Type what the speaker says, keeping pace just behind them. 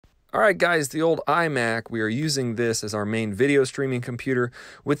All right, guys, the old iMac, we are using this as our main video streaming computer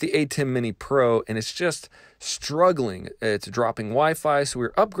with the ATEM Mini Pro, and it's just struggling. It's dropping Wi-Fi, so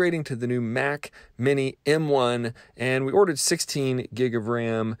we're upgrading to the new Mac Mini M1, and we ordered 16 gig of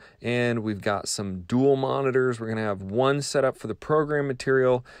RAM, and we've got some dual monitors. We're going to have one set up for the program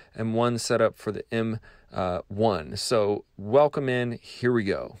material and one set up for the M1. So welcome in. Here we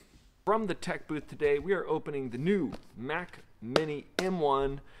go. From the tech booth today, we are opening the new Mac Mini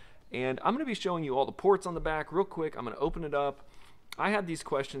M1. And I'm going to be showing you all the ports on the back real quick. I'm going to open it up. I had these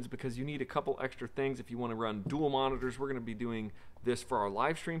questions because you need a couple extra things if you want to run dual monitors. We're going to be doing this for our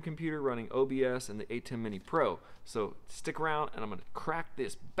live stream computer running OBS and the ATEM Mini Pro. So stick around and I'm going to crack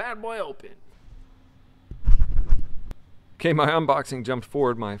this bad boy open. Okay, my unboxing jumped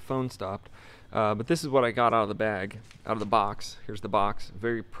forward. My phone stopped. But this is what I got out of the bag, out of the box. Here's the box.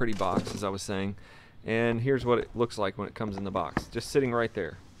 Very pretty box, as I was saying. And here's what it looks like when it comes in the box. Just sitting right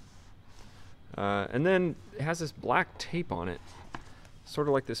there. And then it has this black tape on it, sort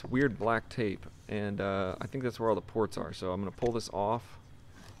of like this weird black tape, and I think that's where all the ports are. So I'm going to pull this off,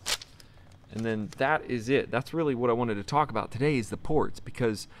 and then that is it. That's really what I wanted to talk about today, is the ports,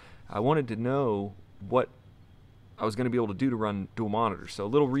 because I wanted to know what I was going to be able to do to run dual monitors. So a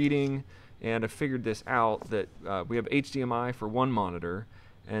little reading, and I figured this out, that we have HDMI for one monitor,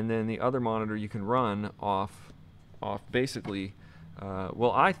 and then the other monitor you can run off basically.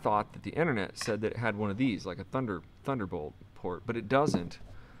 Well, I thought that the internet said that it had one of these, like a Thunderbolt port, but it doesn't.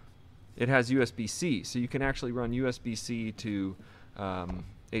 It has USB-C, so you can actually run USB-C to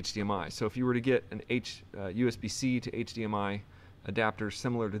HDMI. So if you were to get an USB-C to HDMI adapter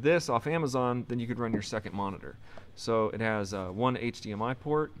similar to this off Amazon, then you could run your second monitor. So it has one HDMI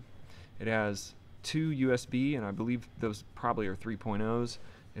port, it has two USB, and I believe those probably are 3.0s.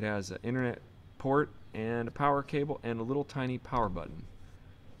 It has an internet port and a power cable and a little tiny power button.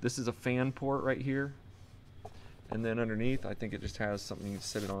 This is a fan port right here, and then underneath I think it just has something you can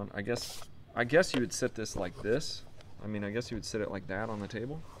sit it on. I guess you would sit this like this. I mean, I guess you would sit it like that on the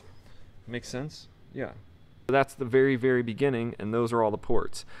table. Makes sense? Yeah. So that's the very beginning, and those are all the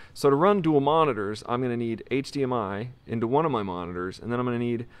ports. So to run dual monitors, I'm going to need HDMI into one of my monitors, and then I'm going to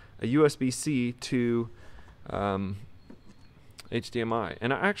need a USB-C to HDMI.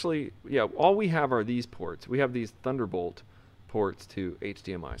 And actually, yeah, all we have are these ports. We have these Thunderbolt ports to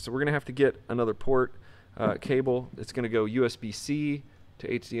HDMI. So we're going to have to get another port cable. It's going to go USB-C to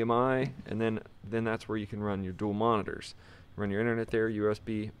HDMI, and then that's where you can run your dual monitors. Run your internet there,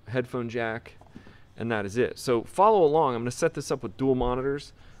 USB, headphone jack, and that is it. So follow along. I'm going to set this up with dual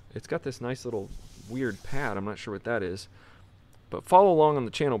monitors. It's got this nice little weird pad. I'm not sure what that is. But follow along on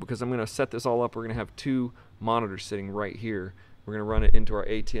the channel, because I'm going to set this all up. We're going to have two monitors sitting right here. We're going to run it into our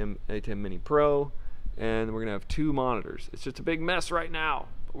ATEM Mini Pro, and we're going to have two monitors. It's just a big mess right now,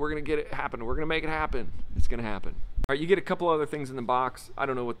 but we're going to get it happen. We're going to make it happen. It's going to happen. All right, you get a couple other things in the box. I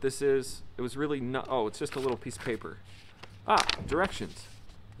don't know what this is. It was really not, oh, it's just a little piece of paper. Ah, directions.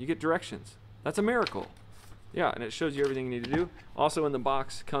 You get directions. That's a miracle. Yeah, and it shows you everything you need to do. Also in the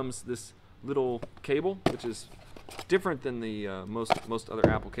box comes this little cable, which is different than the most other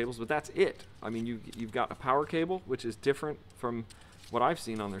Apple cables, but that's it. I mean, you've got a power cable, which is different from what I've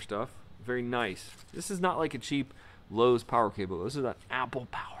seen on their stuff. Very nice. This is not like a cheap Lowe's power cable. This is an Apple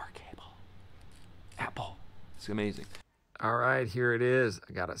power cable. Apple. It's amazing. All right, here it is.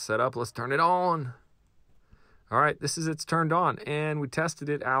 I got it set up. Let's turn it on. All right, this is it's turned on, and we tested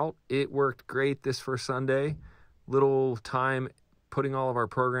it out. It worked great this first Sunday. Little time putting all of our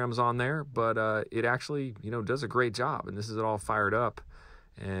programs on there, but it actually, you know, does a great job. And this is it all fired up,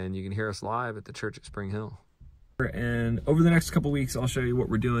 and you can hear us live at the church at Spring Hill. And over the next couple weeks, I'll show you what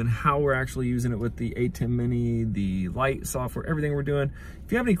we're doing, how we're actually using it with the ATEM Mini, the light software, everything we're doing.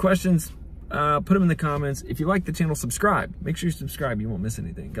 If you have any questions, put them in the comments. If you like the channel, subscribe. Make sure you subscribe. You won't miss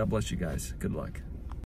anything. God bless you guys. Good luck.